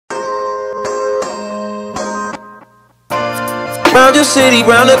the city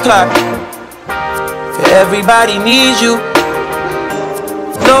round the clock. Everybody needs you.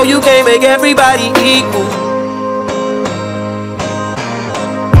 No, you can't make everybody equal.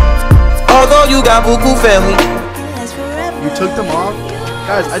 Although you got buku family. You took them off?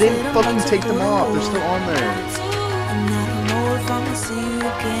 Guys, I didn't fucking take them off. They're still on there.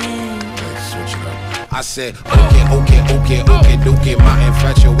 I said, okay, my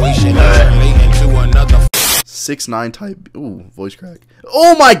infatuation relating to another 6'9" type. Ooh, voice crack.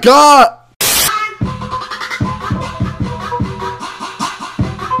 Oh my god!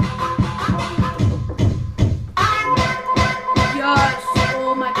 Yes,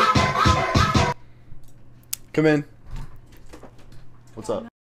 oh my god. Come in. What's up?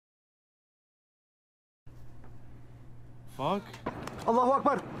 Fuck. Allahu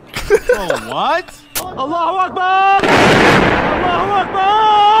Akbar! Oh, what? Allahu Akbar! Allahu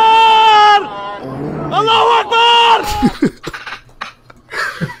Akbar! Allahu Akbar!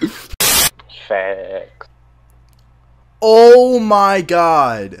 Facts. Oh my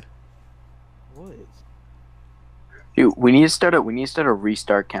god! What? Dude, we need to start a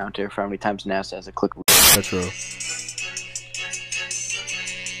restart counter for how many times Nasdeh has a click. That's true.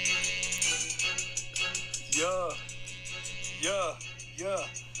 Yeah.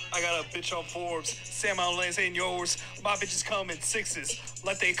 I got a bitch on Forbes. Sam out lanes ain't yours. My bitches come in sixes.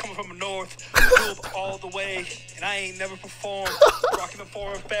 Like they coming from the north. Build all the way. And I ain't never performed. Rocking the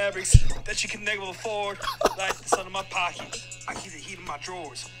foreign fabrics that you can never afford. Like the sun in my pocket. I keep the heat in my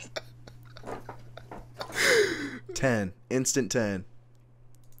drawers. 10. Instant 10.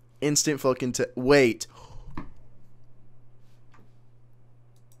 Instant fucking 10. Wait.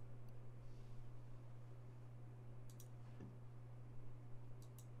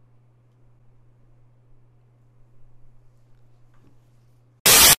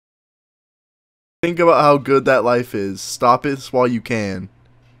 Think about how good that life is. Stop it while you can.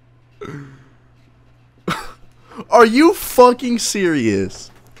 Are you fucking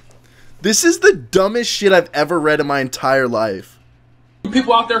serious? This is the dumbest shit I've ever read in my entire life.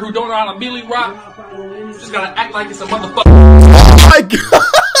 People out there who don't know how to melee rock, just gotta act like it's a motherfucker. Oh my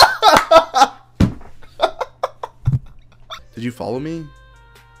god! Did you follow me?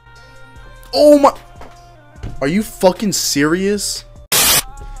 Oh my... Are you fucking serious?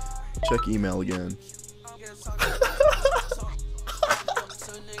 Check email again.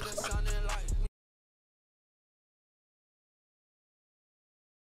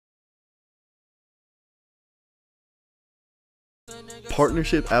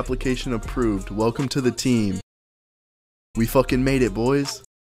 Partnership application approved. Welcome to the team. We fucking made it, boys.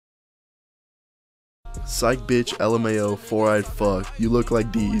 Psych bitch, LMAO, four-eyed fuck. You look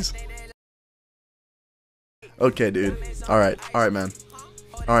like D's. Okay, dude. Alright, man.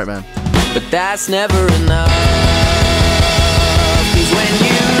 Alright, man. But that's never enough. 'Cause when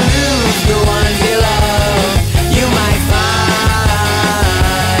you